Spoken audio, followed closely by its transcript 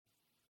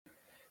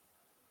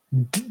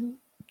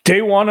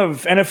Day one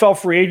of NFL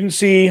free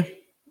agency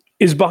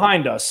is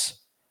behind us.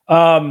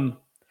 A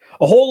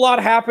whole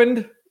lot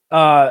happened,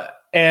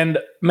 and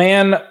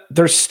man,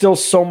 there's still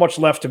so much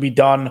left to be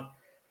done.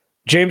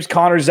 James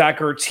Conner, Zach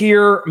Ertz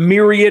here,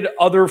 myriad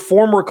other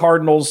former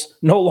Cardinals,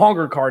 no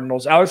longer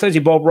Cardinals. Alex Lindsay,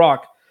 Bo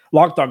Brock,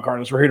 Locked On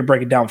Cardinals. We're here to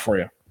break it down for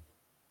you.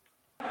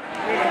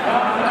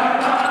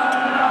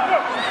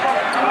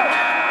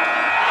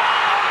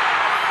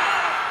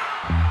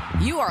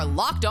 You are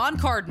Locked On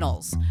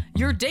Cardinals,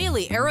 your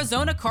daily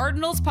Arizona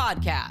Cardinals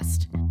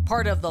podcast.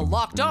 Part of the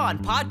Locked On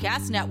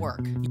Podcast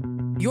Network.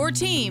 Your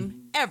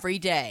team every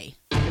day.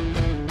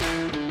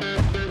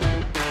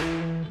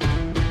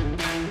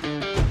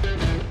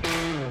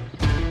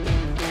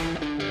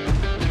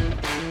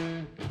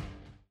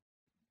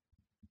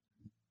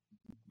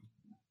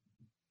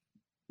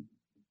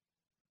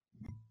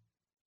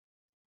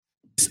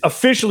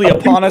 Officially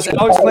upon us.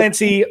 Alex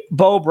Clancy,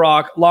 Bo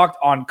Brock, Locked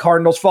On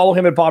Cardinals. Follow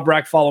him at Bob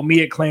Brack. Follow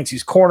me at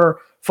Clancy's Corner.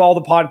 Follow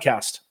the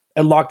podcast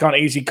at Locked On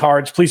AZ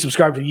Cards. Please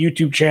subscribe to the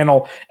YouTube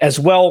channel as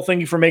well. Thank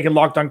you for making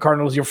Locked On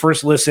Cardinals your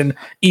first listen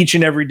each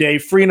and every day.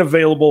 Free and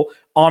available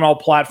on all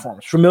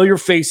platforms. Familiar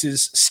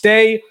faces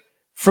stay.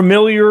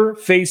 Familiar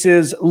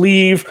faces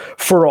leave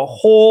for a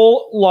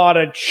whole lot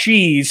of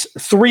cheese.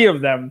 3 of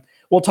them.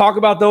 We'll talk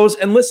about those.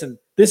 And listen,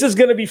 this is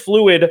going to be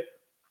fluid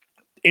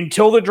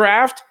until the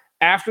draft,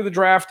 after the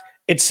draft,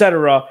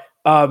 etc.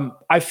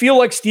 I feel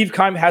like Steve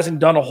Keim hasn't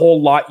done a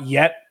whole lot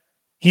yet.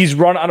 He's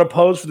run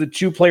unopposed for the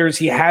 2 players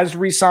he has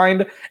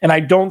re-signed, and I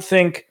don't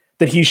think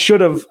that he should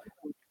have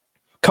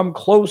come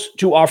close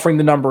to offering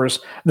the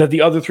numbers that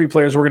the other 3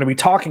 players we're going to be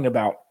talking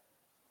about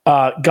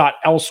got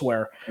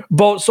elsewhere.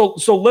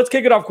 So let's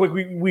kick it off quick.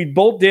 We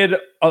both did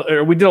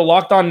we did a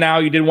Locked On Now.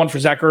 You did one for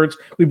Zach Ertz.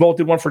 We both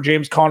did one for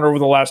James Conner over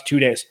the last 2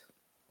 days.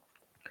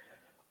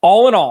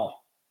 All in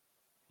all,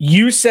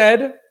 you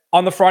said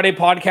on the Friday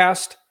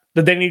podcast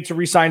that they need to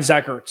re-sign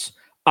Zach Ertz.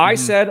 I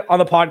said on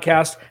the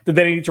podcast that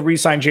they need to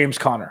re-sign James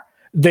Conner.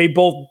 They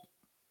both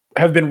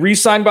have been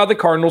re-signed by the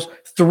Cardinals,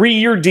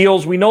 3-year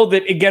deals. We know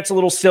that it gets a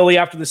little silly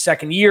after the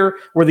second year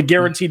where the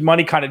guaranteed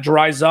money kind of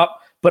dries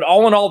up. But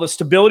all in all, the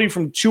stability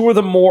from 2 of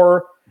the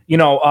more, 2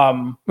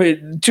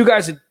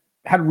 guys that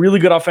had really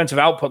good offensive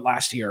output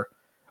last year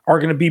are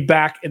going to be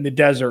back in the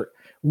desert.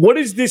 What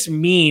does this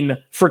mean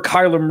for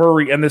Kyler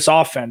Murray and this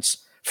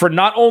offense for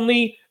not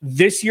only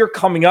this year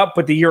coming up,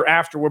 but the year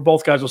after where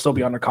both guys will still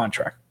be under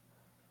contract?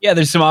 Yeah,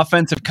 there's some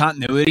offensive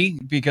continuity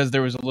because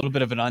there was a little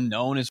bit of an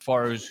unknown as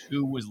far as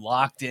who was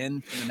locked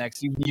in for the next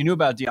season. You knew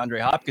about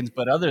DeAndre Hopkins,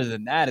 but other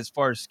than that, as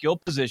far as skill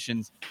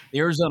positions, the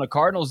Arizona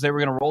Cardinals, they were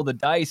going to roll the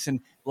dice. And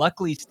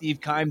luckily,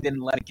 Steve Keim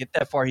didn't let it get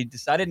that far. He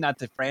decided not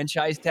to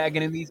franchise tag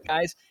any of these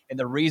guys. And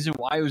the reason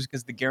why was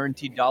because the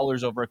guaranteed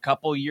dollars over a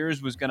couple of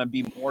years was going to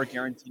be more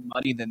guaranteed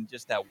money than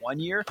just that 1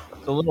 year.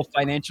 So a little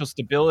financial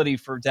stability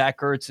for Zach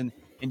Ertz and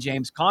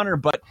James Conner.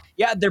 But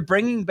yeah, they're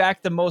bringing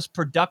back the most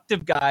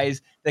productive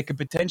guys that could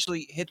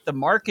potentially hit the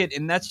market.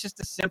 And that's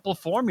just a simple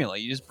formula.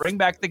 You just bring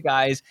back the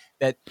guys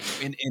that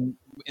in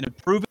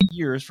improving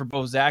years for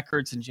both Zach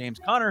Ertz and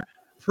James Conner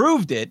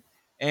proved it.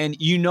 And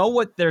you know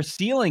what their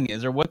ceiling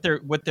is or what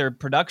their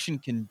production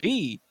can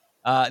be.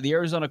 The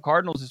Arizona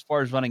Cardinals, as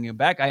far as running it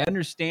back, I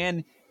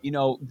understand,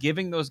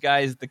 giving those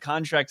guys the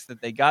contracts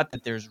that they got,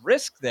 that there's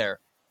risk there.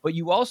 But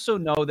you also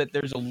know that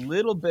there's a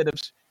little bit of,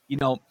 you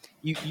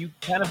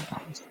kind of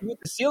see what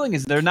the ceiling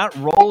is. They're not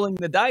rolling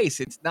the dice.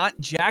 It's not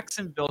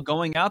Jacksonville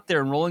going out there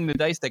and rolling the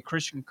dice that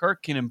Christian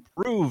Kirk can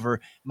improve,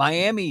 or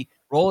Miami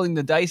rolling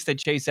the dice that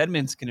Chase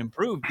Edmonds can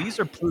improve. These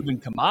are proven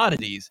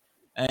commodities.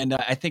 And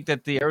I think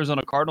that the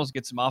Arizona Cardinals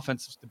get some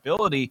offensive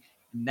stability.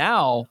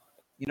 Now,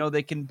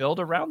 they can build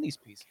around these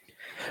pieces.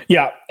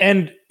 Yeah.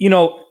 And,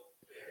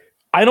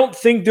 I don't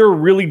think there are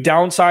really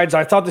downsides.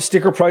 I thought the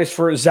sticker price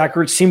for Zach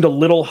Ertz seemed a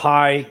little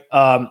high,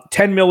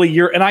 $10 million a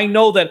year. And I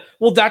know that,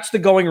 that's the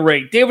going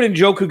rate. David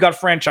Njoku got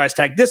franchise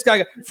tag. This guy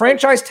got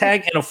franchise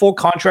tag and a full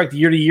contract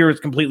year to year is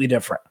completely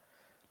different.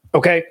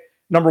 Okay.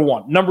 Number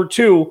one. Number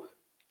two,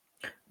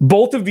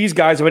 both of these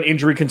guys have had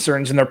injury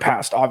concerns in their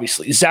past,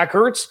 obviously. Zach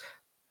Ertz,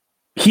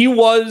 he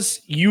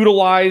was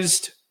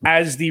utilized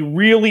as the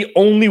really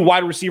only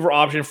wide receiver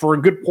option for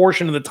a good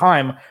portion of the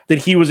time that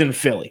he was in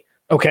Philly.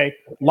 Okay,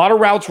 a lot of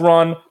routes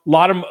run, a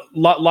lot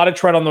of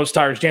tread on those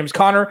tires. James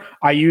Conner,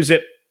 I use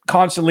it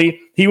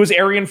constantly. He was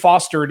Arian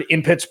Fostered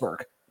in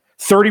Pittsburgh.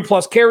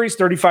 30-plus carries,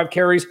 35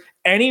 carries.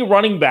 Any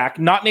running back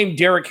not named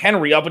Derrick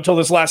Henry up until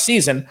this last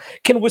season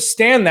can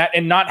withstand that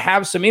and not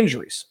have some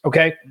injuries,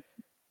 okay?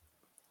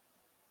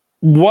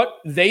 What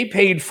they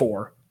paid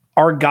for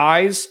are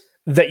guys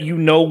that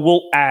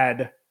will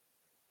add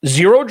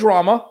zero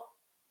drama,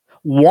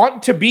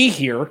 want to be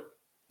here,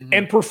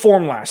 and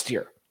perform last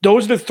year.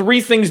 Those are the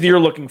 3 things that you're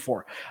looking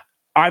for.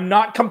 I'm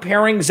not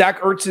comparing Zach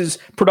Ertz's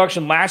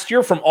production last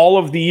year from all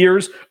of the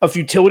years of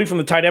futility from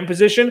the tight end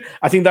position.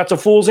 I think that's a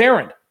fool's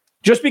errand.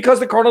 Just because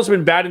the Cardinals have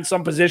been bad in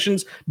some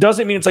positions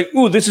doesn't mean it's like,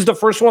 ooh, this is the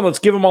first one, let's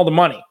give them all the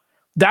money.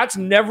 That's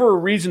never a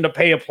reason to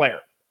pay a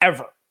player,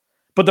 ever.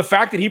 But the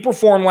fact that he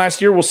performed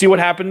last year, we'll see what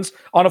happens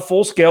on a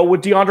full scale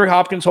with DeAndre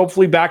Hopkins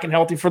hopefully back and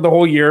healthy for the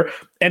whole year,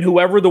 and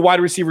whoever the wide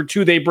receiver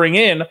 2 they bring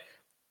in,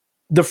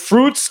 the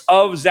fruits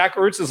of Zach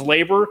Ertz's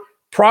labor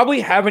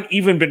probably haven't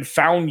even been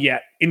found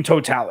yet in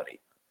totality.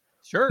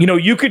 Sure. You know,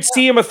 you could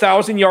see him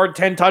 1,000-yard,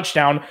 10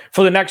 touchdown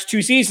for the next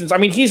 2 seasons. I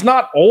mean, he's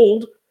not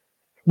old.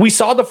 We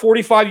saw the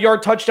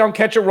 45-yard touchdown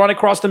catch and run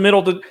across the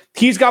middle.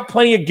 He's got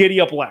plenty of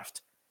giddy up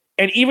left.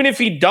 And even if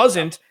he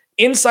doesn't,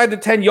 inside the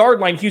 10-yard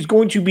line, he's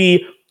going to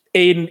be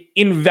an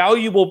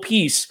invaluable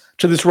piece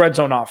to this red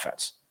zone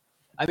offense.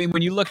 I mean,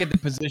 when you look at the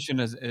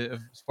position as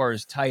far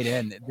as tight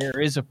end,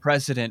 there is a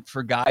precedent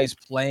for guys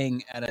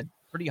playing at a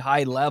pretty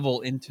high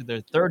level into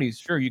their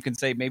 30s. Sure, you can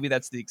say maybe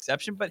that's the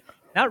exception, but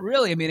not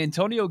really. I mean,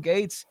 Antonio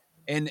Gates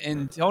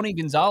and Tony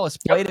Gonzalez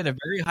played at a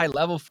very high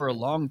level for a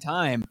long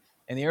time,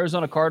 and the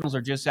Arizona Cardinals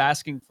are just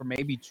asking for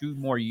maybe 2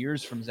 more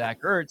years from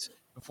Zach Ertz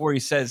before he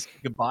says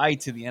goodbye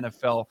to the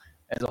NFL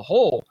as a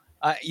whole.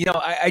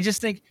 I just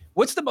think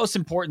what's the most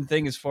important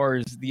thing as far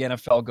as the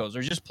NFL goes,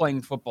 or just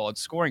playing football?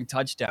 It's scoring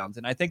touchdowns.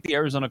 And I think the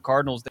Arizona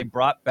Cardinals, they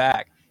brought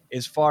back,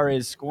 as far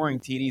as scoring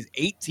TDs,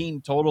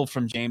 18 total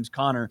from James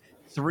Conner,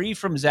 3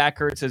 from Zach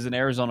Ertz as an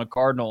Arizona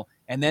Cardinal.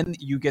 And then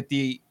you get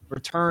the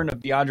return of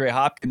DeAndre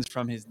Hopkins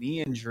from his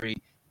knee injury.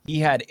 He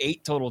had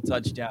 8 total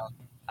touchdowns.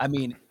 I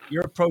mean,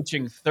 you're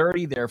approaching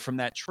 30 there from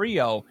that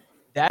trio.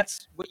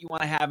 That's what you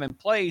want to have in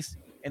place.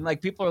 And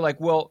like people are like,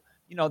 well,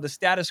 you know, the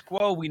status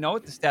quo, we know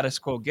what the status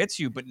quo gets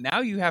you, but now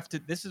you have to,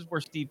 this is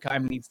where Steve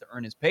Keim needs to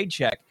earn his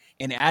paycheck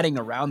and adding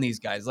around these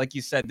guys. Like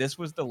you said, this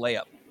was the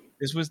layup.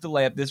 This was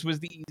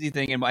the easy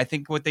thing. And I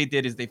think what they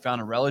did is they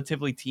found a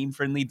relatively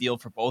team-friendly deal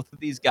for both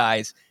of these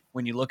guys.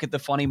 When you look at the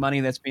funny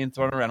money that's being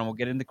thrown around, and we'll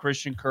get into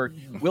Christian Kirk,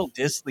 Will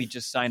Dissly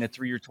just signed a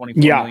 3-year, $24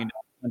 million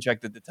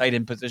contract at the tight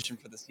end position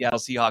for the Seattle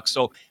Seahawks.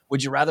 So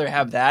would you rather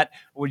have that,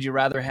 or would you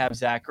rather have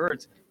Zach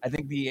Ertz? I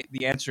think the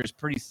answer is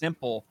pretty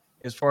simple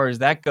as far as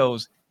that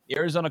goes. The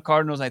Arizona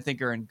Cardinals, I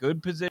think, are in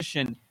good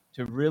position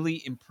to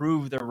really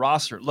improve their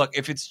roster. Look,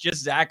 if it's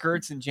just Zach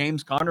Ertz and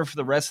James Conner for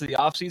the rest of the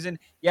offseason,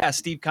 yeah,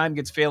 Steve Keim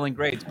gets failing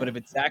grades. But if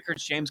it's Zach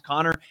Ertz, James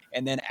Conner,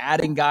 and then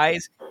adding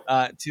guys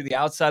to the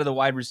outside of the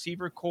wide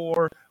receiver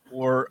core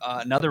or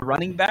another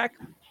running back,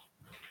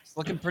 it's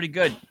looking pretty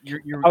good.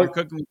 You're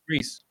cooking with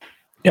grease.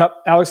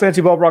 Yep. Alex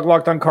Clancy, Bo Brock,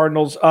 Locked On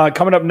Cardinals.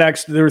 Coming up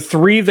next, there are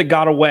 3 that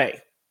got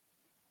away.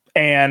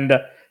 And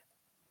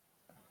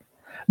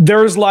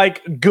there's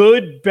like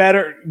good,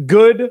 better,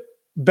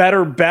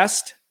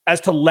 best as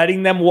to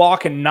letting them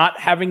walk and not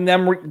having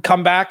them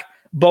come back.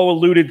 Bo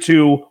alluded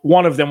to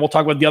one of them. We'll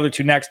talk about the other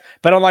 2 next.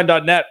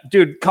 BetOnline.net.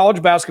 Dude,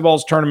 college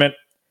basketball's tournament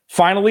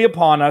finally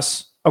upon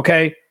us.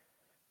 Okay.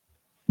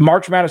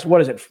 March Madness,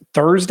 what is it?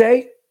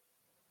 Thursday?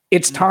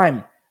 It's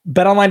time.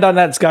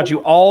 BetOnline.net's got you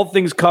all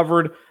things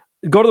covered.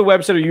 Go to the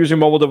website or use your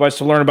mobile device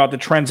to learn about the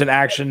trends in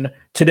action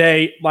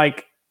today.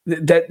 Like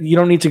that, you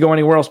don't need to go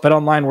anywhere else.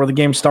 BetOnline, where the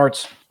game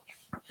starts.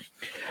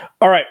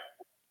 All right.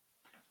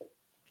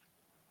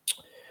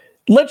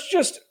 Let's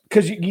just,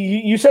 because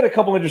you said a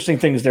couple interesting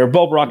things there.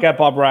 Bo Brock at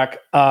Bob Brack.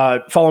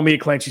 Follow me at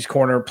Clancy's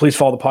Corner. Please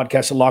follow the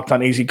podcast at Locked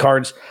On AZ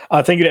Cards.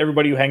 Thank you to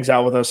everybody who hangs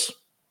out with us.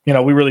 You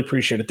know, we really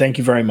appreciate it. Thank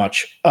you very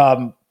much.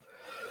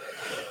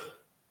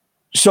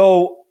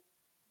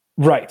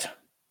 Right.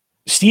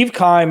 Steve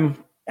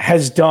Keim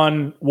has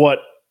done what,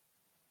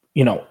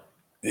 you know,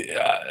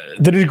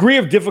 the degree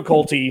of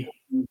difficulty,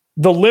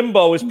 the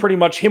limbo is pretty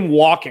much him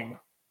walking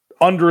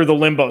under the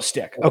limbo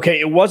stick. Okay,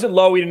 it wasn't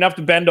low. He didn't have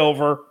to bend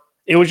over.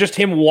 It was just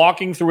him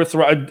walking through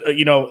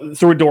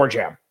a door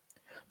jam,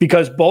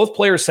 because both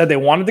players said they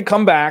wanted to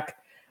come back.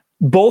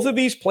 Both of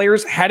these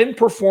players hadn't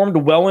performed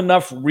well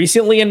enough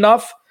recently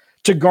enough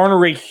to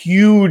garner a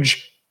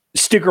huge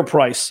sticker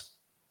price,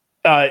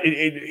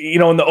 in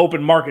the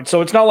open market.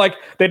 So it's not like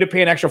they had to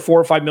pay an extra $4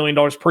 or $5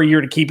 million per year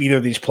to keep either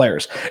of these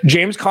players.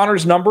 James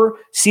Conner's number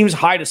seems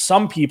high to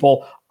some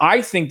people.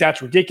 I think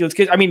that's ridiculous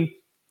because, I mean,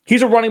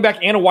 he's a running back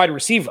and a wide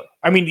receiver.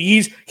 I mean,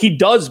 he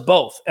does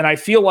both. And I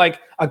feel like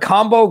a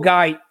combo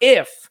guy,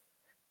 if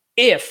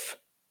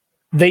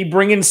they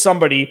bring in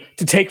somebody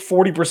to take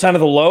 40% of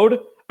the load,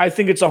 I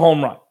think it's a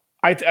home run.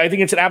 I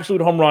think it's an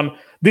absolute home run.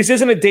 This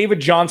isn't a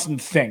David Johnson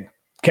thing,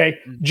 okay?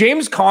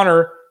 James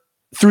Conner,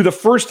 through the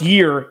first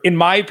year, in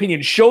my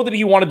opinion, showed that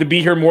he wanted to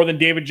be here more than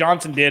David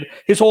Johnson did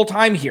his whole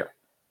time here.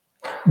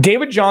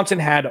 David Johnson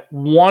had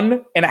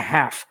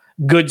 1.5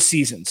 good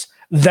seasons,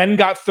 then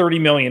got $30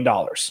 million.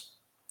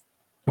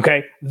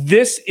 Okay,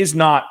 this is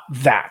not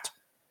that.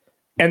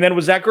 And then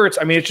with Zach Ertz,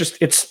 I mean,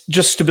 it's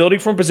just stability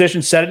from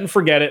position, set it and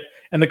forget it.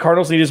 And the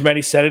Cardinals need as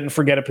many set it and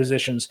forget it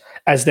positions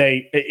as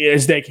they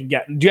can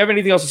get. Do you have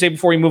anything else to say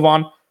before we move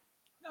on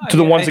to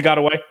the ones that got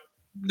away?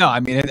 No, I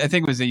mean, I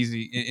think it was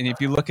easy. And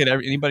if you look at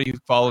anybody who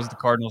follows the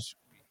Cardinals,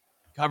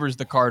 covers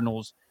the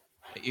Cardinals,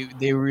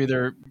 they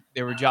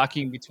were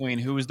jockeying between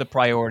who was the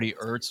priority,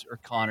 Ertz or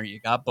Conner.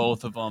 You got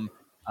both of them.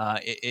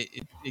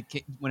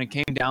 When it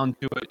came down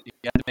to it, you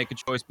had to make a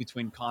choice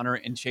between Conner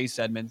and Chase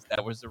Edmonds.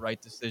 That was the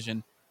right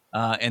decision.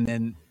 And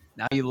then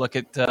now you look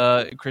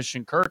at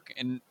Christian Kirk,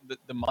 and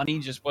the money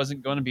just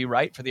wasn't going to be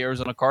right for the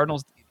Arizona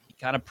Cardinals. He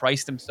kind of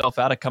priced himself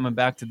out of coming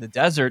back to the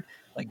desert.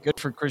 Like, good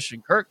for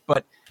Christian Kirk,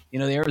 but the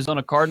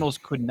Arizona Cardinals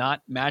could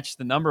not match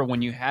the number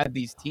when you had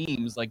these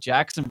teams like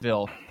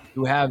Jacksonville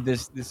who have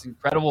this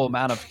incredible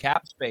amount of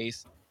cap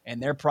space,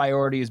 and their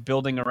priority is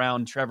building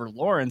around Trevor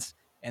Lawrence,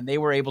 and they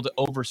were able to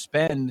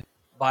overspend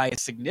by a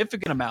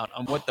significant amount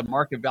on what the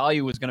market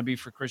value was going to be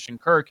for Christian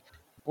Kirk.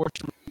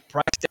 Fortunately,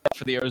 priced out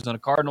for the Arizona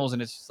Cardinals,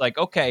 and it's just like,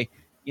 okay,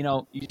 you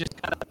just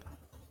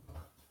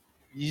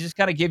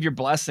kind of give your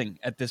blessing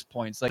at this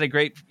point. It's like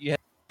you had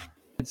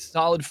a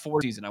solid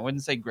 4 seasons. I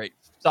wouldn't say great,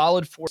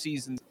 solid 4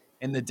 seasons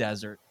in the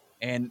desert,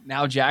 and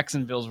now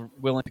Jacksonville's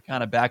willing to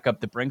kind of back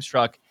up the Brinks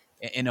truck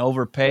and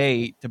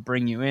overpay to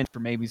bring you in for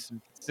maybe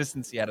some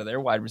consistency out of their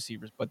wide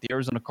receivers. But the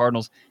Arizona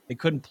Cardinals, they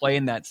couldn't play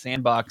in that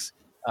sandbox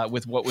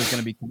with what was going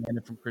to be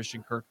commanded from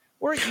Christian Kirk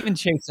or even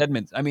Chase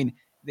Edmonds. I mean,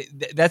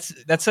 that's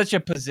such a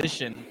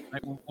position.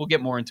 We'll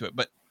get more into it,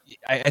 but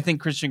I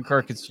think Christian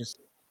Kirk is just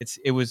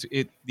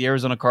the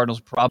Arizona Cardinals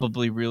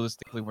probably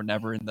realistically were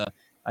never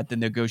at the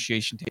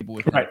negotiation table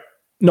with him. Right.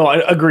 No,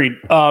 I agreed.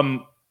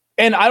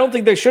 And I don't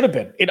think they should have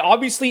been. It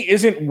obviously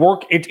isn't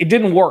work. It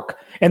didn't work.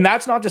 And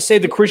that's not to say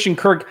that Christian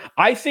Kirk,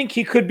 I think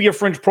he could be a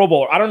fringe Pro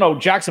Bowler. I don't know,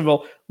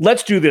 Jacksonville,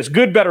 let's do this.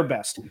 Good, better,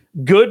 best.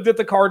 Good that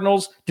the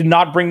Cardinals did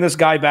not bring this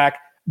guy back.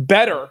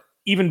 Better,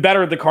 even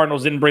better, the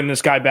Cardinals didn't bring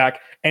this guy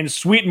back. And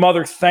sweet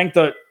mother, thank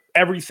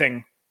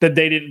everything that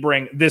they didn't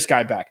bring this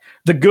guy back.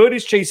 The good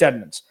is Chase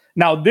Edmonds.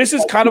 Now, this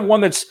is kind of one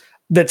that's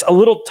a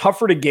little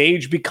tougher to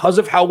gauge because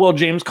of how well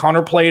James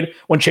Conner played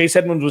when Chase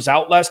Edmonds was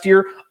out last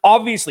year.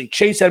 Obviously,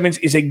 Chase Edmonds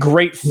is a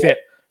great fit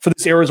for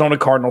this Arizona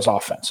Cardinals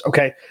offense,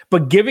 okay?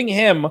 But giving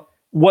him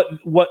what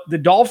the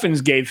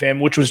Dolphins gave him,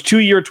 which was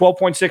 2-year,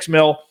 $12.6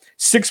 million,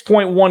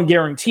 6.1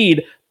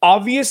 guaranteed,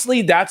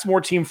 obviously that's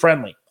more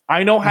team-friendly.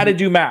 I know how to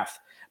do math.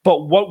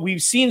 But what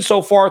we've seen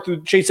so far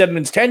through Chase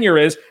Edmonds' tenure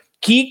is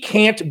he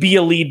can't be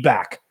a lead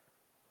back.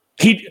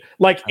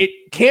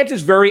 Can't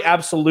is very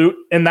absolute,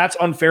 and that's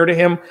unfair to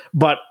him.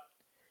 But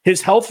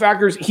his health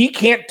factors, he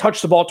can't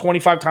touch the ball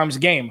 25 times a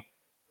game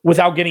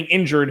without getting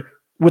injured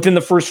within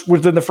the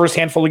first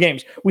handful of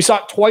games. We saw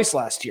it twice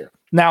last year.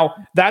 Now,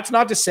 that's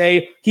not to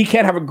say he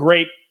can't have a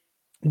great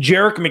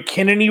Jerick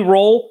McKinnon-y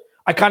role.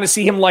 I kind of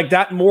see him like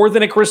that more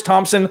than a Chris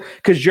Thompson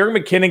because Jerick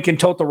McKinnon can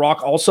tote the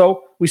rock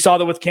also. We saw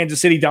that with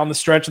Kansas City down the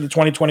stretch of the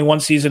 2021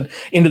 season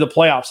into the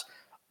playoffs.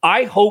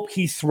 I hope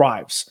he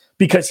thrives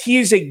because he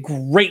is a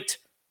great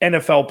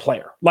NFL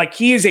player.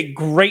 He is a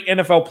great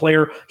NFL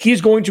player.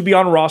 He's going to be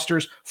on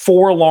rosters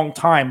for a long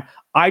time.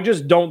 I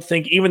just don't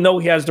think, even though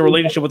he has the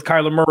relationship with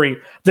Kyler Murray,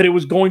 that it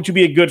was going to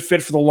be a good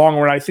fit for the long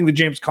run. I think that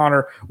James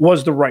Conner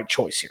was the right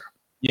choice here.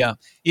 Yeah,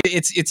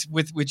 it's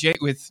with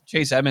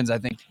Chase Edmonds. I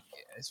think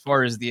as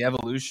far as the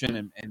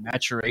evolution and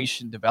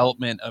maturation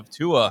development of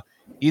Tua,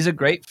 he's a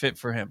great fit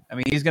for him. I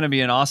mean, he's going to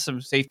be an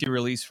awesome safety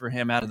release for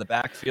him out of the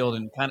backfield,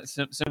 and kind of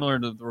similar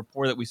to the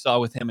rapport that we saw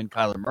with him and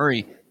Kyler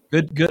Murray.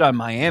 Good on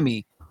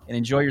Miami. And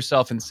enjoy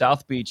yourself in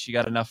South Beach. You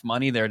got enough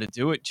money there to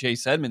do it,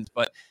 Chase Edmonds.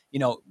 But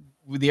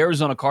with the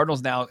Arizona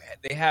Cardinals now,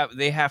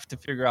 they have to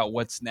figure out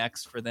what's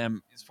next for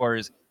them as far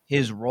as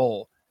his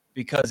role,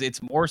 because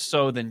it's more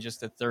so than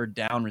just a third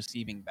down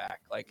receiving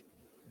back.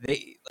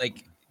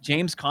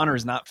 James Conner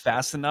is not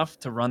fast enough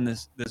to run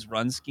this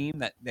run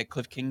scheme that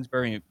Cliff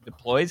Kingsbury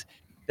deploys.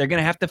 They're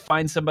going to have to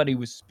find somebody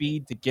with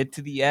speed to get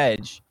to the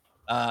edge.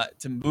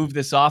 To move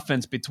this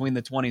offense between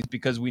the 20s,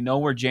 because we know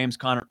where James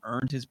Conner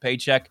earned his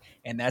paycheck,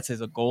 and that's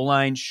as a goal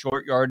line,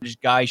 short yardage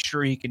guy.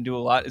 Sure, he can do a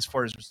lot as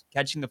far as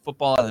catching the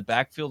football out of the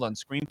backfield on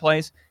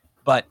screenplays,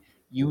 but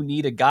you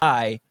need a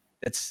guy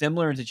that's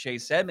similar to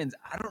Chase Edmonds.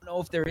 I don't know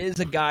if there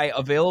is a guy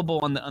available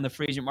on the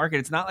free agent market.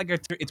 It's not like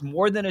it's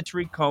more than a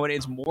Tariq Cohen.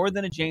 It's more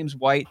than a James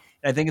White,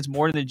 and I think it's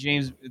more than a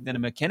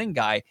McKinnon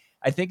guy.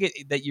 I think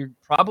that you're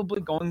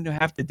probably going to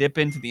have to dip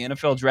into the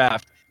NFL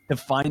draft to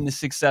find the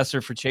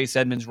successor for Chase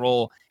Edmonds'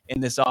 role in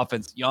this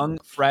offense. Young,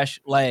 fresh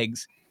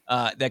legs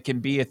that can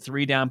be a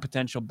 3-down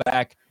potential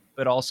back,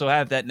 but also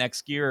have that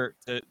next gear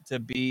to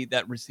be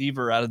that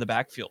receiver out of the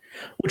backfield.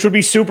 Which would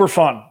be super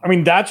fun. I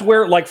mean, that's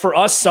where, for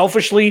us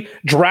selfishly,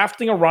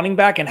 drafting a running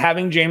back and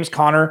having James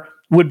Conner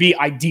would be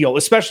ideal,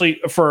 especially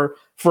for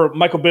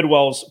Michael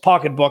Bidwell's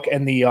pocketbook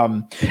and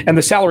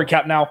the salary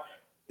cap. Now,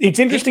 it's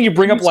interesting you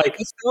bring up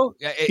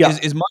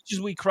as much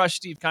as we crush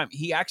Steve Keim,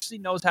 he actually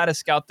knows how to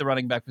scout the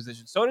running back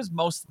position. So does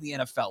most of the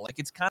NFL.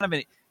 It's kind of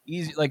an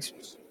easy,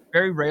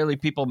 very rarely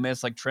people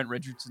miss Trent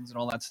Richardson's and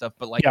all that stuff.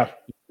 But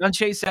on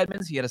Chase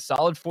Edmonds, he had a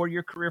solid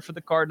 4-year career for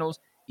the Cardinals.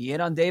 He hit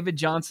on David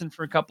Johnson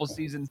for a couple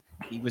seasons.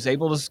 He was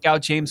able to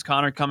scout James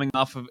Conner coming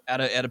off of out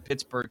of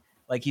Pittsburgh.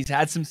 He's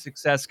had some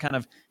success kind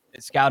of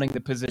scouting the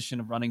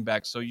position of running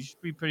back. So you should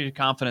be pretty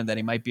confident that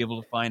he might be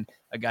able to find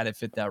a guy to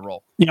fit that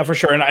role. Yeah, for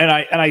sure. And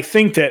I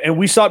think that, and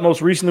we saw it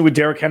most recently with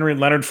Derrick Henry and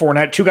Leonard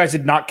Fournette. 2 guys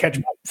did not catch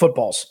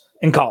footballs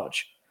in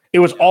college. It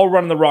was all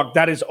running the rock.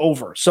 That is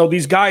over. So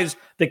these guys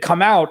that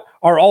come out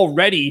are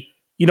already,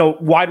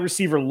 wide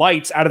receiver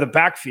lights out of the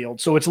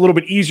backfield. So it's a little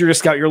bit easier to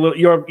scout.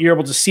 You're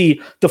able to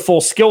see the full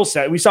skill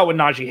set. We saw it with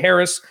Najee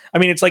Harris. I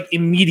mean, it's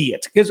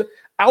immediate because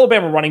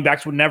Alabama running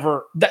backs would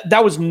never,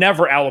 that was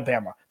never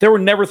Alabama. They were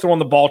never throwing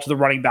the ball to the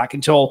running back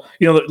until,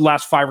 the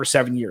last 5 or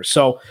 7 years.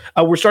 So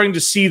we're starting to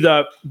see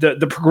the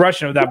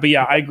progression of that. But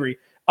yeah, I agree.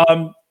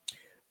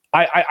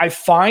 I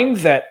find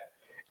that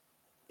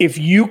if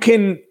you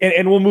can,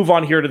 and we'll move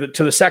on here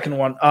to the second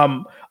one.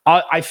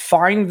 I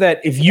find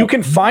that if you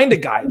can find a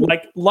guy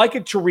like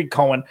a Tariq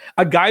Cohen,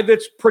 a guy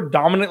that's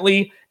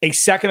predominantly a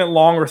second and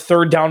long or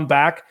third down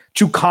back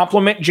to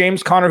complement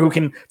James Conner, who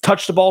can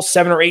touch the ball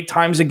 7 or 8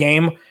 times a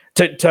game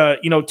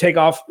to take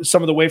off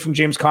some of the weight from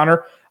James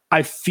Conner,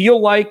 I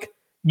feel like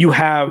you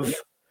have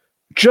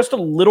just a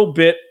little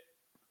bit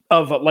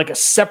of a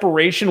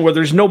separation where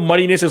there's no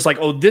muddiness. It's like,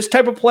 oh, this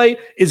type of play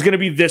is going to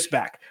be this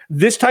back.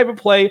 This type of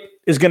play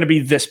is going to be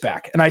this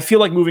back. And I feel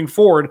like moving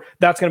forward,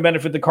 that's going to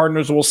benefit the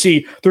Cardinals. We'll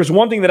see. There's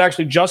one thing that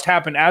actually just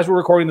happened as we're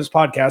recording this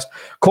podcast.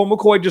 Colt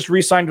McCoy just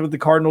re-signed with the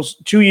Cardinals,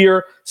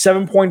 2-year,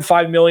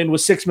 $7.5 million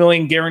with $6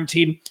 million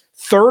guaranteed.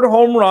 Third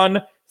home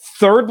run,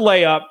 third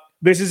layup.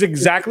 This is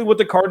exactly what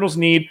the Cardinals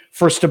need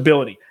for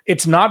stability.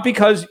 It's not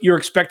because you're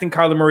expecting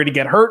Kyler Murray to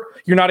get hurt.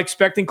 You're not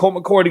expecting Colt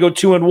McCoy to go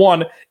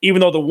 2-1, even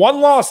though the one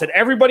loss that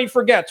everybody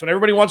forgets when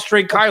everybody wants to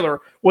trade Kyler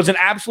was an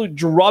absolute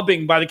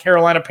drubbing by the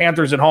Carolina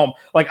Panthers at home.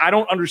 I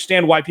don't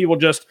understand why people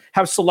just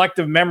have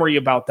selective memory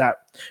about that.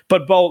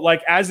 But, Bo,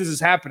 as this is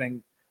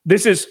happening,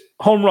 this is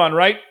home run,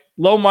 right?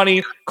 Low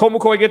money. Colt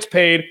McCoy gets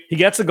paid. He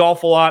gets to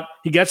golf a lot.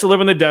 He gets to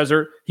live in the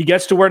desert. He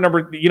gets to wear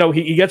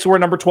he gets to wear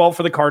number 12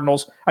 for the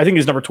Cardinals. I think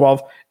he's number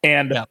 12.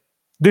 And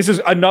This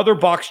is another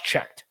box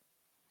checked.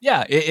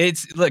 Yeah,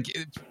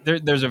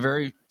 there's a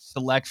very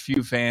select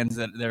few fans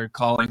that they're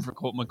calling for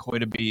Colt McCoy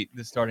to be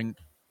the starting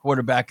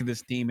quarterback of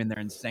this team, and they're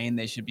insane.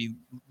 They should be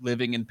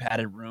living in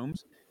padded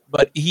rooms.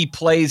 But he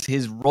plays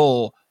his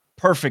role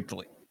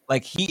perfectly.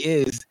 He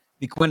is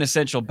the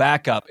quintessential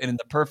backup and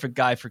the perfect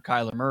guy for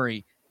Kyler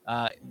Murray.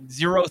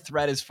 Zero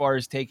threat as far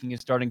as taking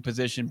his starting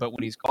position, but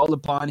when he's called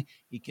upon,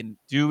 he can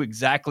do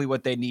exactly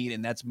what they need,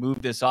 and that's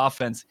move this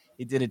offense.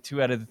 He did it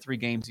 2 out of the 3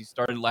 games he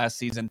started last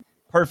season.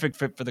 Perfect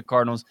fit for the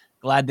Cardinals.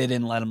 Glad they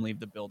didn't let him leave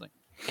the building.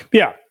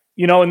 Yeah.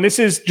 And this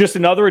is just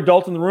another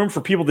adult in the room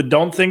for people that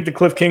don't think that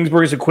Cliff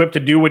Kingsbury is equipped to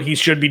do what he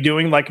should be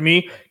doing, like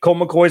me. Colt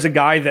McCoy is a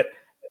guy that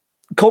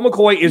Colt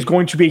McCoy is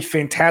going to be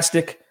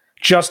fantastic,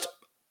 just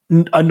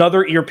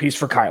another earpiece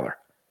for Kyler.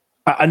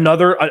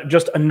 Another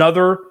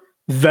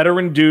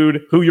veteran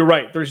dude who, you're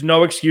right, there's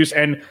no excuse.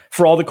 And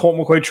for all the Colt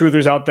McCoy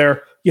truthers out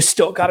there, you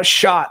still got a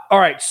shot. All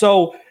right,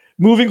 so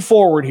moving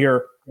forward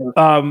here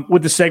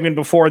with the segment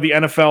before the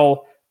NFL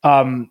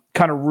kind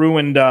of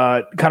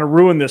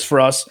ruined this for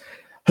us.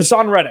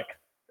 Hassan Reddick,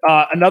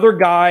 another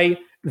guy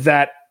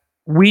that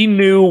we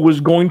knew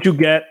was going to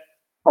get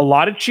a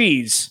lot of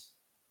cheese,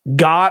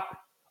 got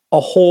a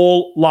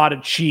whole lot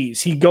of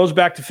cheese. He goes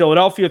back to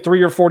Philadelphia,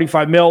 3-year,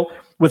 $45 million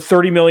with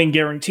 $30 million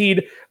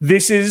guaranteed.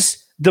 This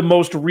is the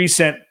most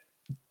recent,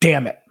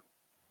 damn it.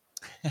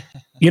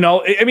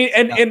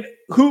 And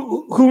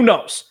who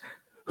knows?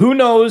 Who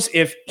knows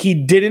if he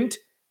didn't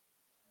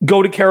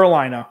go to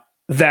Carolina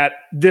that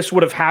this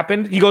would have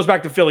happened? He goes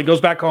back to Philly,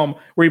 goes back home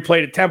where he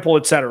played at Temple,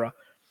 etc.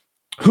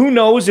 Who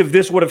knows if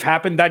this would have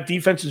happened? That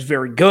defense is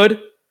very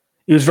good.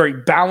 It was very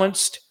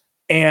balanced.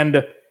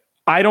 And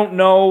I don't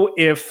know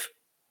if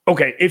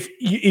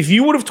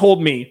you would have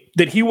told me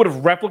that he would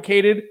have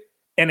replicated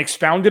and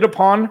expounded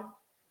upon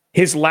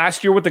his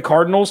last year with the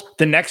Cardinals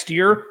the next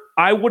year,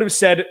 I would have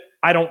said,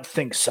 I don't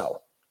think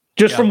so.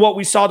 From what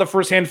we saw the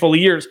first handful of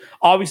years.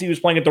 Obviously, he was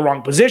playing at the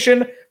wrong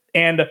position,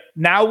 and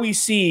now we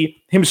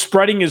see him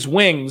spreading his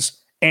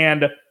wings,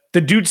 and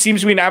the dude seems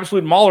to be an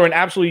absolute mauler and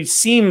absolutely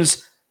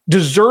seems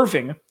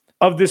deserving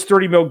of this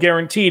 $30 million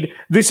guaranteed.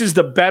 This is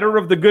the better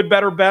of the good,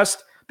 better,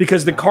 best,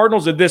 because the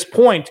Cardinals at this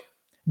point,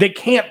 they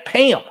can't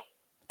pay him.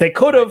 They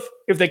could have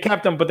if they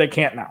kept him, but they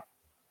can't now.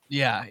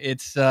 Yeah,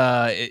 it's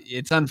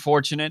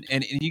unfortunate,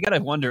 and you got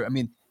to wonder. I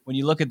mean, when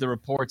you look at the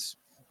reports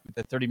with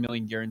the $30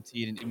 million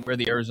guaranteed and where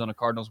the Arizona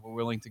Cardinals were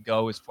willing to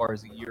go as far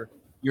as a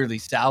yearly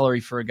salary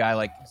for a guy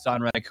like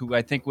Hassan Reddick, who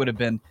I think would have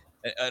been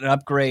an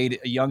upgrade,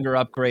 a younger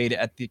upgrade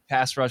at the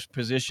pass rush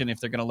position if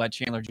they're going to let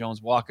Chandler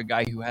Jones walk, a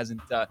guy who there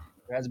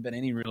hasn't been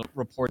any real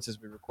reports as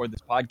we record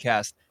this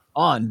podcast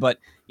on. But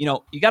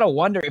you got to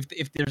wonder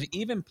if there's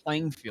even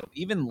playing field,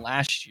 even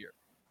last year.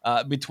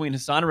 Between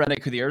Hassan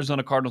Reddick, who the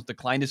Arizona Cardinals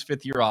declined his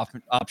 5th-year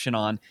option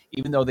on,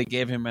 even though they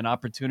gave him an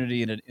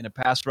opportunity in a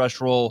pass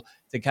rush role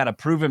to kind of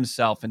prove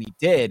himself, and he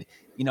did.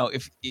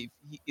 If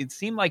it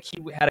seemed like he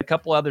had a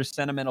couple other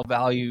sentimental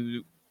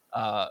value,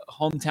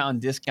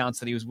 hometown discounts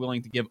that he was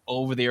willing to give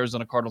over the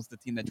Arizona Cardinals, the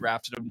team that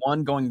drafted him.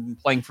 One, going and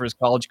playing for his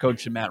college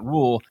coach, Matt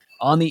Rule,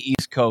 on the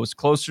East Coast,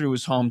 closer to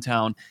his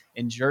hometown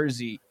in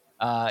Jersey.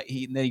 Then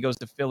he goes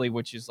to Philly,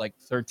 which is like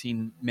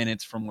 13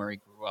 minutes from where he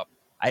grew up.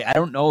 I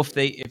don't know if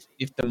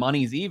the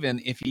money's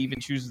even, if he even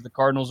chooses the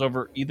Cardinals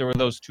over either of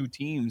those two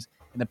teams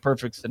in the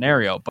perfect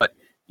scenario. But,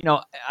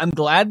 I'm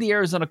glad the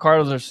Arizona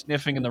Cardinals are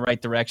sniffing in the right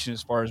direction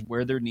as far as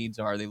where their needs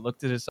are. They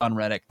looked at Hassan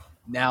Reddick.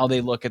 Now they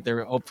look at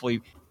their,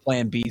 hopefully,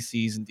 plan B,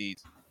 C's, and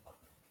D's.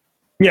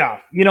 Yeah.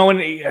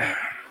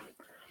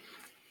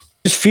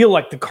 just feel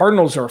like the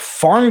Cardinals are a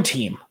farm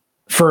team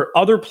for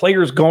other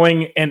players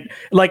going, and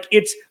like,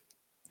 it's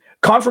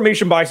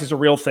confirmation bias is a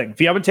real thing.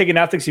 If you haven't taken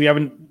ethics, if you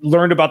haven't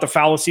learned about the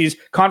fallacies,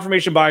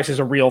 confirmation bias is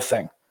a real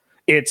thing.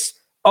 It's,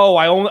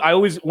 I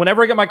always,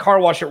 whenever I get my car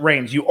washed, it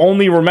rains. You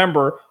only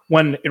remember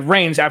when it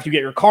rains after you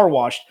get your car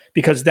washed,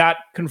 because that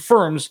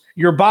confirms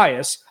your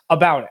bias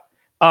about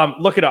it.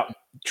 Look it up.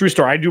 True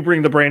story. I do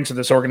bring the brains to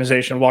this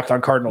organization, Locked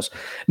On Cardinals.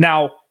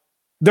 Now,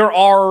 there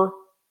are,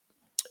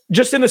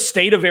 just in the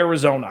state of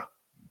Arizona,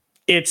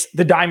 it's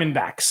the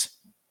Diamondbacks.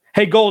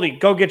 Hey, Goldie,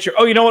 go get your,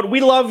 you know what? We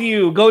love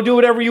you. Go do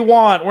whatever you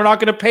want. We're not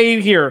going to pay you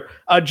here.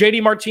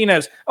 JD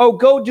Martinez.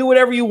 Go do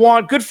whatever you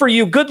want. Good for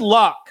you. Good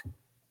luck.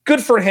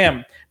 Good for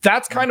him.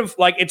 That's kind of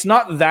like, it's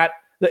not that,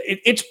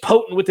 it's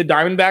potent with the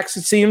Diamondbacks,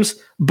 it seems,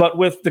 but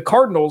with the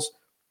Cardinals,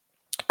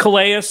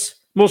 Calais,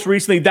 most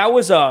recently, that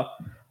was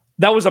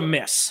a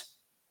miss.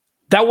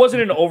 That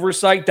wasn't an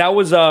oversight. That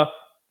was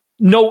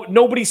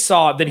nobody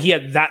saw that he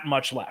had that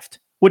much left,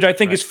 which I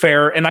think is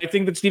fair. And I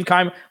think that Steve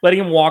Keim letting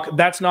him walk,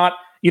 that's not,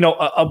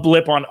 a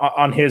blip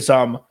on his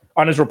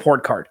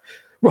report card.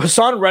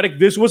 Hassan Reddick,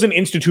 this was an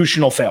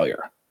institutional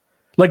failure.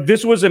 Like,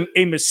 this was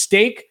a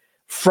mistake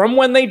from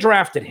when they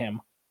drafted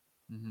him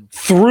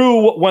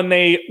through when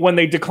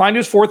they declined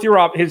his fifth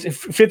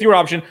year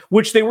option,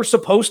 which they were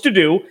supposed to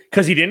do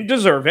because he didn't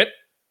deserve it.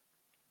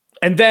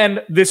 And then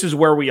this is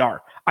where we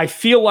are. I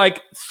feel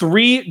like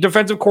 3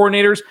 defensive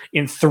coordinators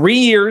in 3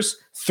 years,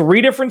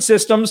 3 different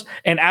systems,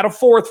 and add a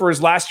 4th for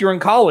his last year in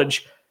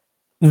college.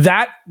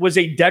 That was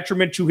a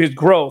detriment to his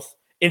growth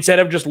instead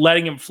of just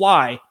letting him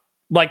fly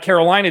like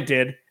Carolina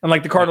did and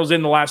like the Cardinals did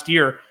in the last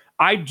year.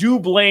 I do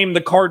blame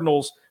the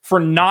Cardinals for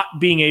not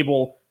being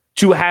able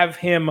to have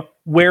him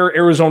wear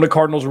Arizona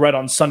Cardinals red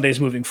on Sundays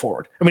moving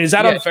forward. I mean, is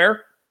that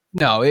unfair?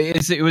 No, it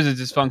was a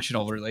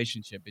dysfunctional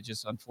relationship. It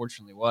just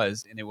unfortunately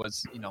was. And it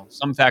was,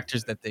 some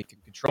factors that they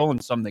could control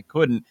and some they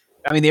couldn't.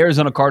 I mean, the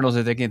Arizona Cardinals,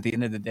 I think at the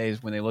end of the day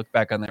is when they look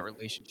back on that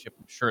relationship,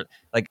 I'm sure,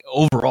 like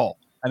overall,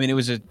 I mean, it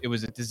was a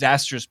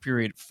disastrous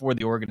period for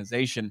the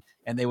organization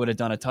and they would have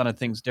done a ton of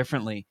things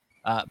differently.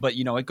 But,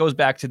 it goes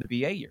back to the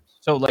BA years.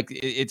 So like,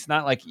 it's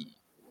not like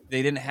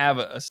they didn't have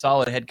a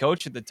solid head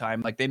coach at the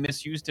time. Like, they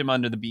misused him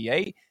under the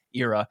BA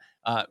era,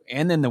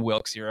 and then the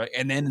Wilkes era,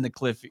 and then in the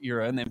Cliff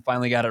era, and then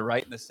finally got it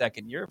right in the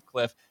second year of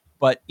Cliff.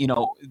 But,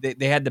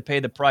 they had to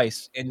pay the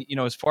price. And,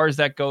 as far as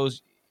that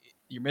goes,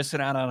 you're missing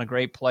out on a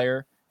great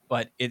player,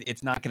 but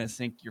it's not going to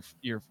sink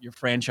your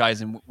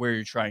franchise and where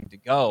you're trying to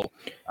go.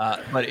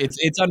 But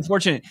it's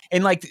unfortunate.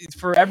 And like,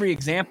 for every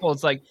example,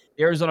 it's like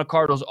the Arizona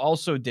Cardinals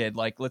also did,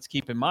 like, let's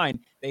keep in mind,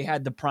 they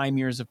had the prime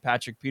years of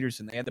Patrick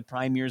Peterson. They had the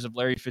prime years of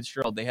Larry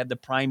Fitzgerald. They had the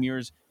prime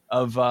years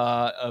of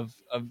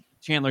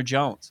Chandler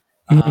Jones.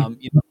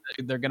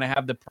 They're going to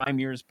have the prime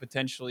years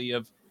potentially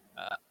of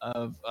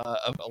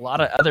a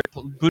lot of other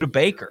Buda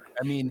Baker.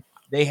 I mean,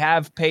 they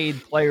have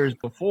paid players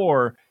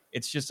before.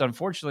 It's just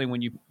unfortunately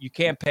when you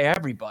can't pay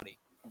everybody,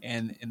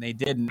 and they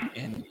didn't,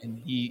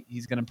 and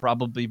he's going to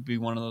probably be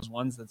one of those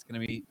ones that's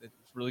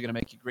really going to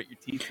make you grit your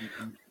teeth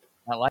and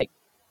not like.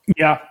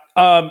 Yeah,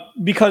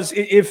 because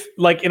if,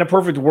 like, in a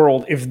perfect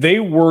world, if they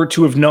were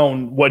to have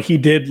known what he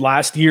did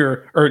last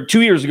year or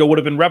 2 years ago would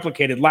have been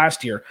replicated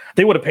last year,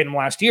 they would have paid him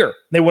last year.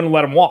 They wouldn't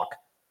let him walk.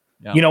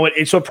 Yeah.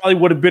 So it probably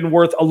would have been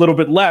worth a little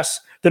bit less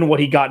than what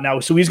he got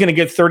now. So he's going to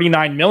get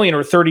 $39 million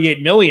or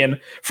 $38 million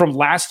from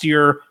last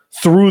year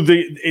through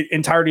the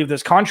entirety of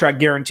this contract,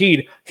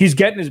 guaranteed. He's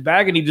getting his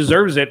bag and he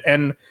deserves it.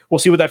 And we'll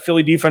see what that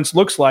Philly defense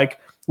looks like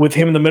with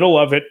him in the middle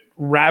of it,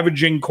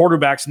 ravaging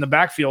quarterbacks in the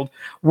backfield.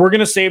 We're going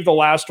to save the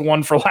last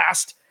one for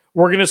last.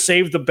 We're going to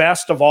save the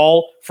best of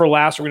all for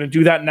last. We're going to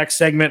do that next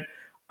segment.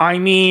 I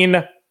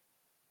mean,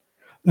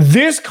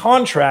 this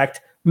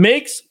contract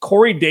makes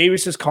Corey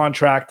Davis's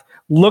contract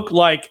look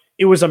like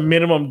it was a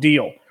minimum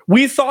deal.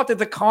 We thought that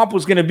the comp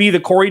was going to be the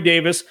Corey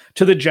Davis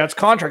to the Jets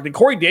contract. And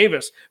Corey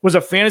Davis was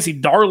a fantasy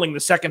darling the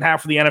second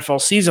half of the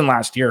NFL season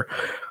last year.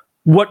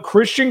 What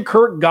Christian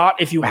Kirk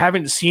got, if you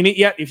haven't seen it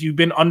yet, if you've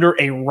been under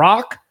a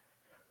rock,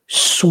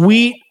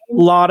 sweet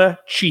lot of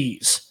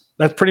cheese.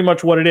 That's pretty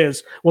much what it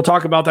is. We'll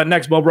talk about that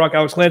next. Bo Brock,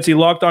 Alex Clancy,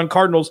 Locked On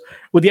Cardinals.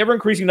 With the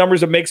ever-increasing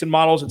numbers of makes and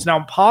models, it's now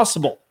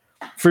impossible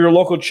for your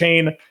local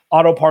chain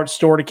auto parts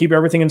store to keep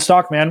everything in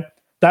stock, man.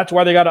 That's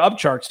why they got to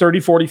upcharge 30,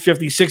 40,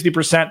 50,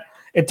 60%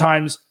 at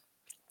times.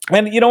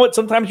 And you know what?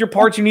 Sometimes your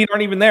parts you need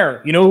aren't even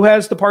there. You know who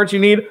has the parts you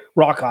need?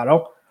 Rock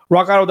Auto.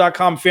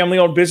 RockAuto.com,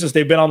 family-owned business.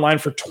 They've been online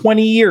for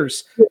 20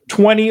 years.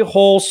 20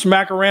 whole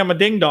smackarama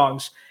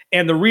ding-dongs.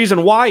 And the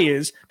reason why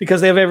is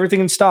because they have everything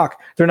in stock.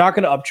 They're not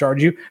going to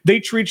upcharge you. They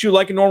treat you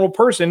like a normal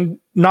person,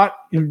 not,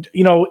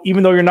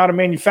 even though you're not a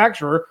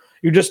manufacturer,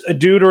 you're just a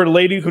dude or a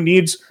lady who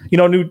needs,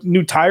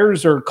 new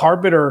tires or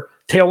carpet or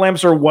tail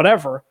lamps or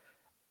whatever.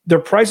 Their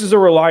prices are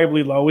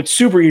reliably low. It's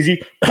super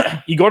easy.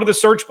 You go to the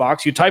search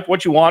box, you type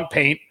what you want,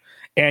 paint,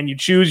 and you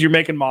choose your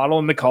make and model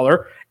and the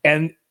color,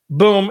 and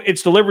boom,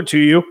 it's delivered to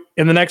you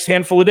in the next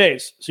handful of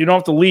days. So you don't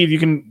have to leave. You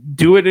can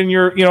do it in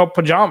your,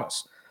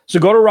 pajamas. So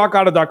go to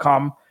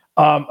rockauto.com.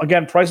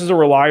 Again, prices are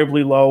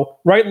reliably low.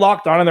 Right,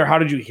 locked on in there. How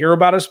did you hear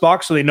about us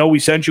box? So they know we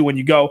sent you when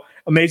you go.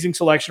 Amazing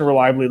selection,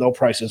 reliably low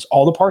prices.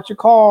 All the parts your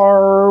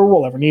car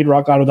will ever need.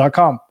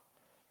 RockAuto.com.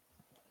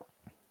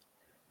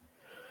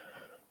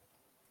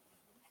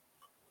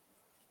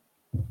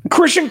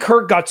 Christian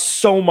Kirk got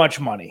so much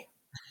money.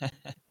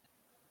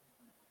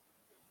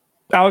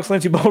 Alex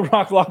Clancy, Bo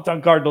Brock, Locked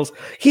on Cardinals.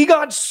 He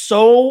got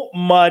so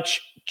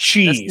much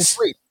cheese. That's the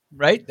tweet,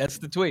 right? That's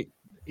the tweet.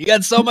 He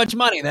got so much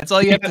money. That's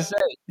all you have to say.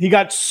 He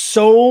got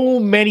so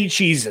many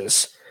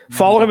cheeses.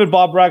 Follow him at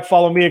Bob Brack.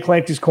 Follow me at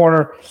Clancy's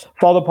Corner.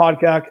 Follow the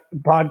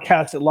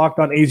podcast at Locked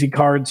on AZ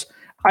Cards.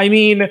 I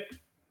mean,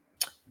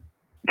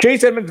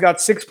 Chase Edmonds got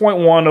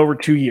 6.1 over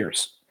 2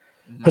 years.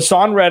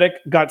 Hassan Reddick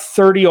got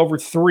 30 over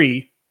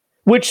 3,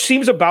 which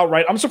seems about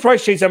right. I'm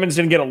surprised Chase Edmonds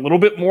didn't get a little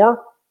bit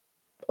more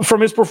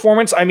from his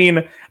performance. I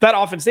mean, that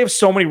offense, they have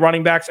so many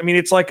running backs. I mean,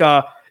 it's like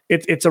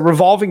it's a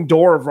revolving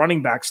door of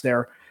running backs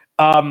there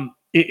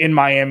in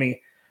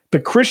Miami.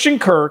 But Christian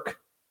Kirk,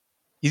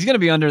 he's going to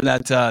be under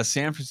that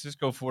San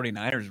Francisco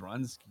 49ers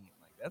run scheme.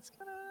 Like, that's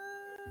kind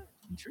of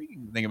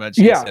intriguing to think about.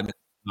 Chase Edmonds.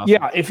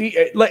 Yeah. If he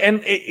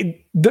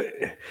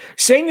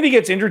saying that he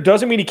gets injured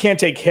doesn't mean he can't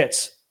take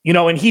hits,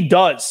 and he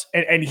does.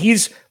 And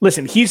he's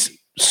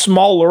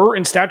smaller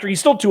in stature. He's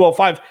still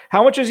 205.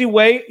 How much does he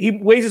weigh? He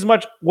weighs as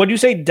much. What do you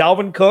say,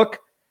 Dalvin Cook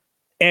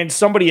and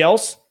somebody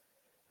else?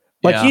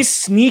 He's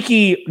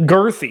sneaky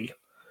girthy.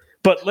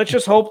 But let's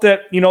just hope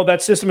that,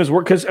 that system is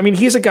working. Because, I mean,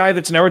 he's a guy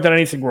that's never done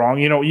anything wrong.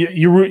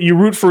 You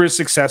root for his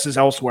successes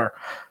elsewhere.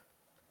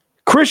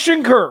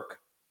 Christian Kirk,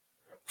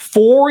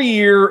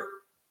 4-year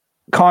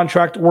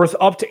contract worth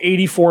up to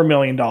 $84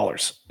 million.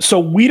 So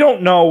we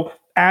don't know,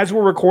 as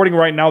we're recording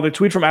right now, the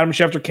tweet from Adam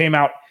Schefter came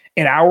out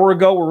an hour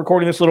ago. We're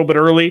recording this a little bit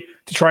early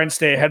to try and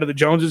stay ahead of the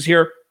Joneses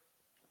here.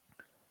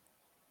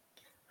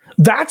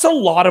 That's a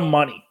lot of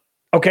money.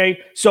 Okay.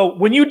 So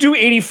when you do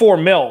 84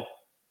 mil,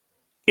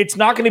 it's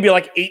not going to be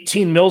like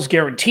 18 mils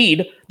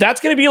guaranteed.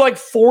 That's going to be like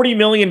 $40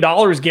 million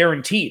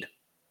guaranteed.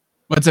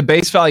 Well, it's a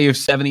base value of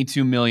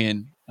 $72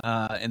 million.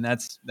 And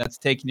that's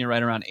taking you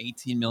right around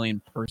 $18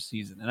 million per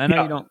season. And I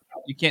know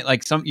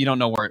you don't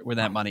know where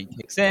that money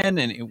kicks in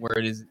and where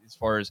it is as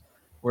far as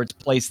where it's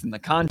placed in the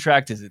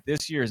contract. Is it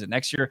this year? Is it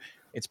next year?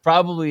 It's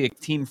probably a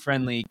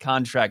team-friendly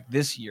contract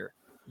this year.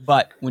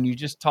 But when you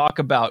just talk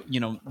about,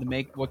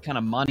 what kind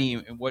of money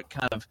and what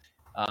kind of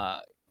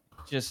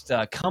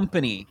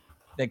company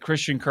that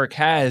Christian Kirk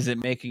has at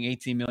making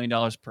 $18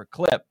 million per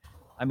clip,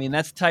 I mean,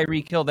 that's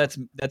Tyreek Hill. That's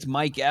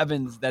Mike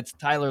Evans. That's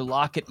Tyler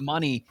Lockett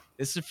money.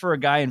 This is for a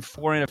guy in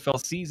 4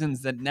 NFL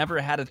seasons that never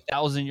had a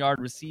 1,000-yard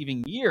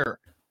receiving year.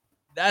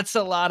 That's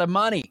a lot of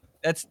money.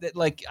 That's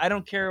like, I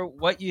don't care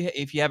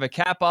if you have a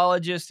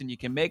capologist and you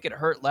can make it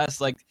hurt less,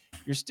 like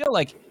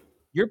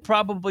you're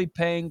probably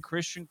paying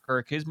Christian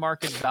Kirk, his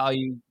market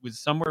value was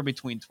somewhere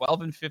between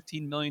 $12 and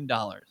 $15 million.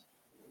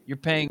 You're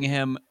paying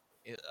him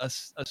a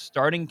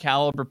starting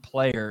caliber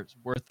player's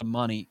worth of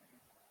money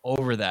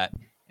over that.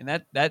 And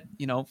that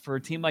for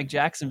a team like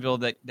Jacksonville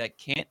that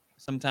can't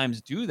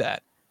sometimes do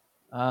that,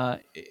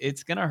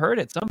 it's going to hurt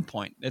at some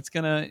point. It's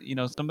going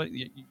to,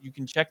 somebody, you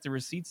can check the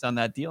receipts on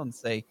that deal and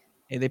say,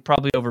 hey, they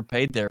probably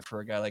overpaid there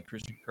for a guy like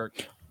Christian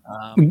Kirk.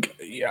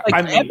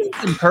 Evans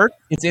and Kirk,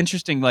 it's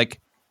interesting.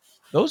 Like,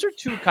 those are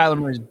two Kyler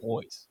Murray's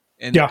boys.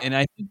 And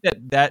I think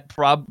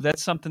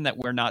that's something that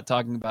we're not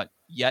talking about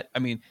yet. I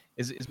mean,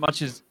 as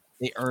much as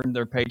they earned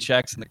their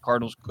paychecks and the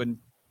Cardinals couldn't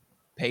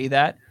pay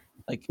that,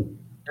 like,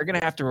 they're going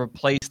to have to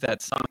replace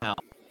that somehow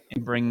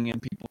and bring in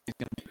people who's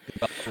going to be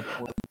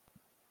developed.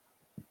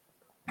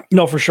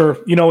 No, for sure.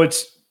 We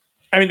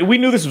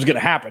knew this was going to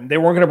happen. They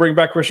weren't going to bring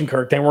back Christian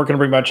Kirk. They weren't going to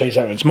bring back Chase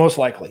Edmonds, most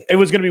likely. It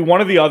was going to be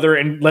one or the other,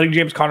 and letting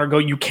James Conner go,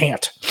 you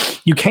can't.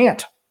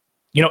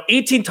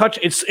 18 touch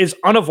is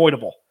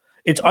unavoidable.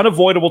 It's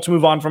unavoidable to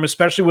move on from,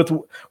 especially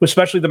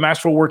the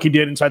masterful work he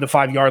did inside the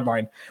 5-yard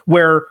line,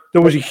 where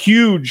there was a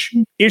huge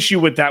issue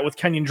with that with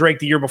Kenyon Drake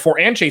the year before,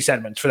 and Chase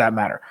Edmonds for that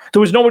matter. There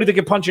was nobody that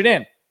could punch it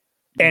in.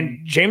 And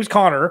James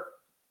Conner,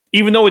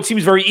 even though it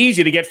seems very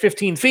easy to get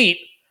 15 feet,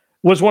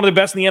 was one of the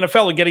best in the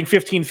NFL at getting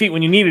 15 feet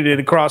when you needed it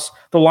across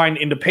the line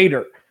into pay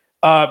dirt.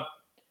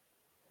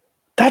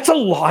 That's a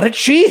lot of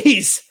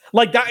cheese.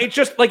 Like that, it's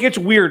just like, it's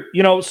weird,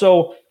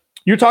 so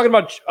you're talking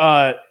about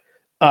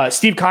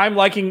Steve Keim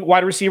liking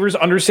wide receivers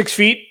under 6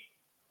 feet.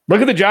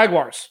 Look at the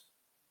Jaguars.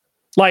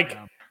 Laviska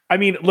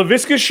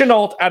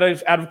Shenault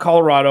out of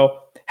Colorado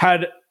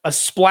had a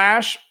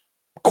splash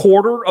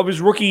quarter of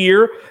his rookie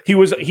year. He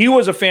was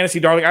a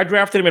fantasy darling. I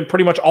drafted him in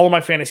pretty much all of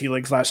my fantasy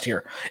leagues last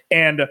year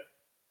and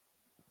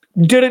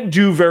didn't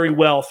do very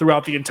well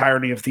throughout the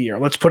entirety of the year.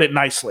 Let's put it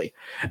nicely.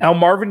 Now,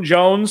 Marvin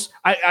Jones,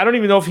 I don't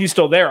even know if he's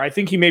still there. I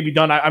think he may be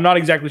done. I'm not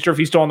exactly sure if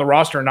he's still on the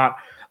roster or not.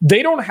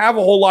 They don't have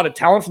a whole lot of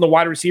talent from the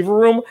wide receiver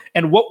room.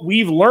 And what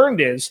we've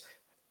learned is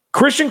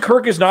Christian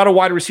Kirk is not a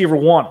wide receiver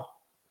 1.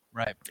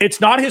 Right.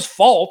 It's not his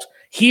fault.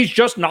 He's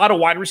just not a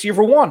wide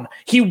receiver 1.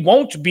 He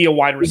won't be a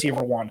wide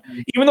receiver 1.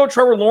 Even though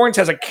Trevor Lawrence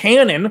has a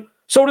cannon,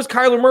 so does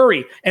Kyler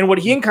Murray. And what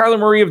he and Kyler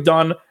Murray have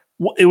done,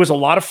 it was a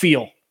lot of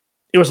feel.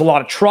 It was a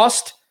lot of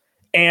trust.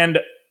 And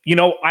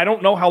I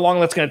don't know how long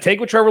that's going to take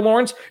with Trevor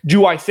Lawrence.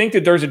 Do I think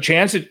that there's a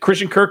chance that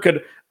Christian Kirk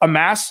could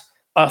amass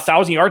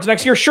 1,000 yards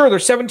next year? Sure,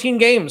 there's 17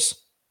 games.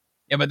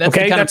 Yeah, but that's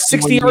okay. That's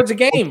 60 yards a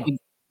game.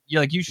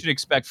 You should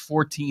expect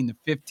 14 to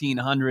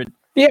 1,500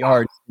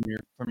 yards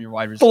from your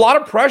wide receiver. It's a lot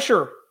of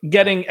pressure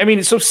getting. I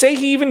mean, so say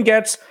he even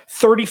gets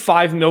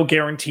 $35 million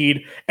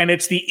guaranteed, and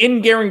it's the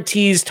in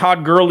guarantees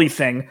Todd Gurley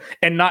thing,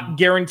 and not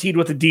guaranteed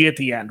with a D at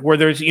the end, where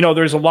there's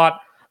a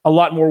lot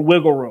more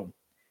wiggle room.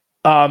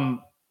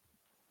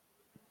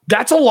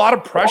 That's a lot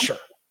of pressure.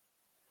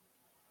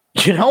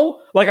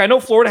 Like I know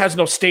Florida has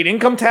no state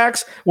income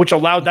tax, which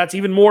allowed that's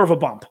even more of a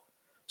bump.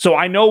 So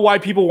I know why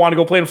people want to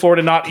go play in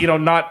Florida,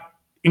 not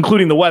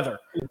including the weather.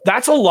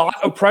 That's a lot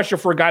of pressure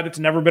for a guy that's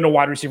never been a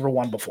wide receiver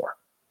one before.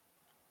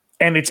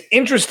 And it's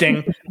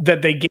interesting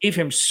that they gave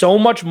him so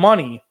much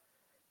money.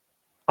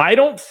 I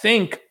don't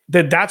think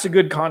that that's a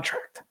good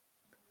contract.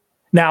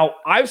 Now,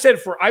 I've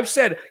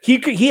said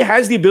he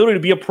has the ability to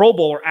be a Pro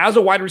Bowler as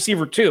a wide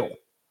receiver too.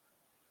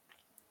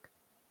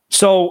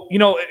 So,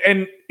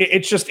 and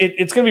it's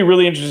going to be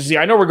really interesting to see.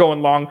 I know we're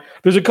going long.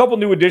 There's a couple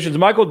new additions.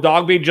 Michael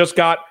Dogbe just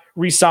got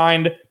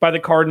re-signed by the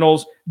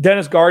Cardinals.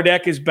 Dennis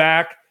Gardeck is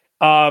back.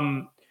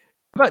 About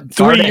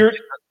 3 year,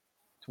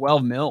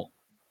 $12 million.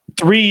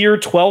 3 year,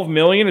 $12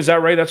 million. Is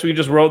that right? That's what you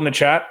just wrote in the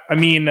chat. I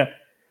mean,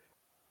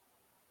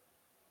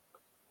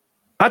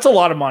 that's a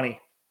lot of money,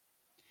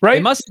 right?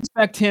 They must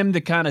expect him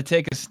to kind of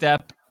take a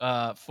step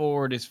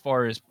forward as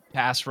far as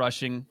pass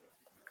rushing.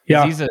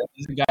 Yeah, he's a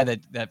guy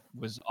that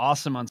was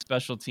awesome on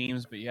special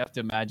teams, but you have to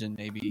imagine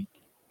maybe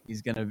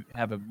he's going to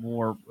have a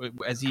more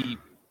as he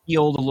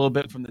healed a little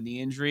bit from the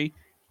knee injury,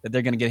 that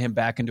they're going to get him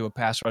back into a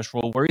pass rush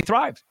role where he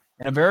thrived.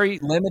 And a very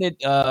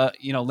limited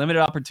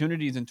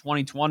opportunities in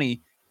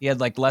 2020. He had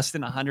like less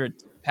than 100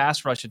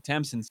 pass rush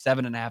attempts and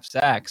 7.5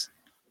 sacks.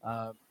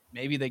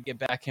 Maybe they get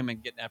back him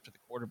and get after the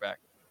quarterback.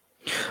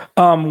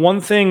 One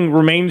thing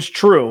remains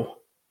true,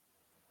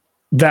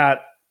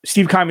 that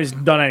Steve Keim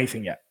hasn't done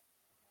anything yet.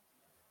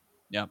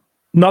 Yeah.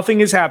 Nothing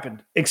has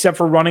happened except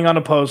for running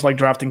unopposed like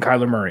drafting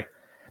Kyler Murray.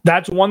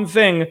 That's one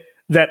thing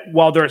that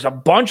while there's a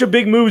bunch of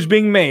big moves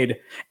being made,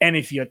 and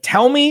if you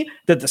tell me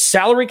that the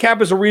salary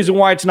cap is a reason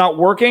why it's not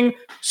working,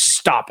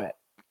 stop it.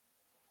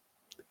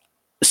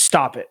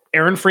 Stop it.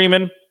 Aaron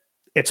Freeman,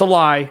 it's a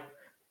lie.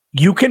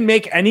 You can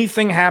make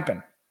anything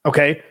happen,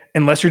 okay?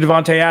 Unless you're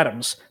Devontae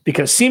Adams,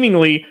 because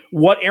seemingly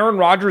what Aaron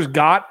Rodgers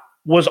got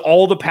was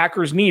all the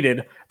Packers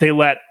needed. They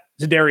let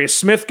Zadarius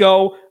Smith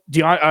go.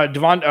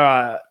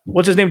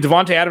 What's his name?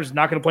 Devontae Adams is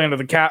not going to play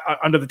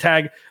under the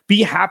tag.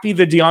 Be happy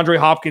that DeAndre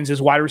Hopkins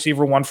is wide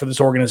receiver one for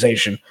this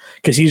organization,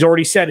 because he's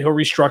already said he'll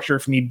restructure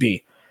if need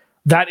be.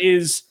 That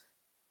is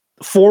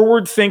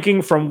forward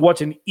thinking from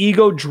what's an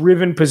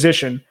ego-driven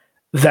position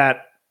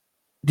that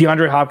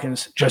DeAndre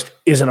Hopkins just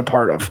isn't a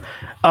part of.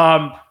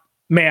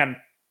 Man,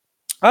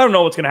 I don't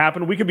know what's going to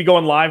happen. We could be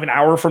going live an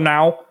hour from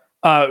now.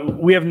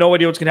 We have no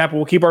idea what's going to happen.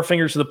 We'll keep our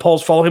fingers to the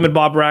pulse. Follow him at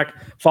Bob Brack.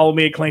 Follow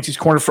me at Clancy's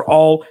Corner for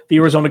all the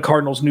Arizona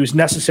Cardinals news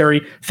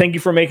necessary. Thank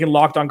you for making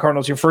Locked On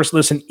Cardinals your first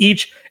listen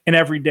each and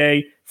every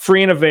day.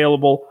 Free and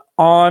available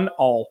on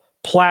all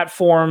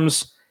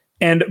platforms.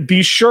 And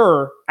be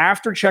sure,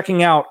 after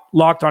checking out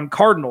Locked On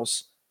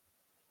Cardinals,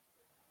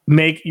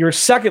 make your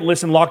second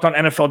listen Locked On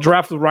NFL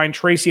Draft with Ryan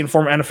Tracy and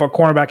former NFL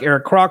cornerback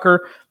Eric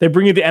Crocker. They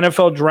bring you the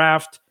NFL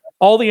Draft,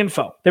 all the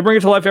info. They bring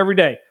it to life every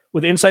day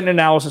with insight and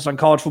analysis on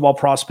college football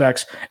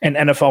prospects and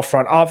NFL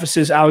front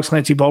offices. Alex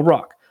Clancy, Bo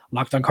Brock,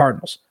 Locked On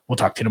Cardinals. We'll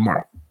talk to you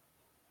tomorrow.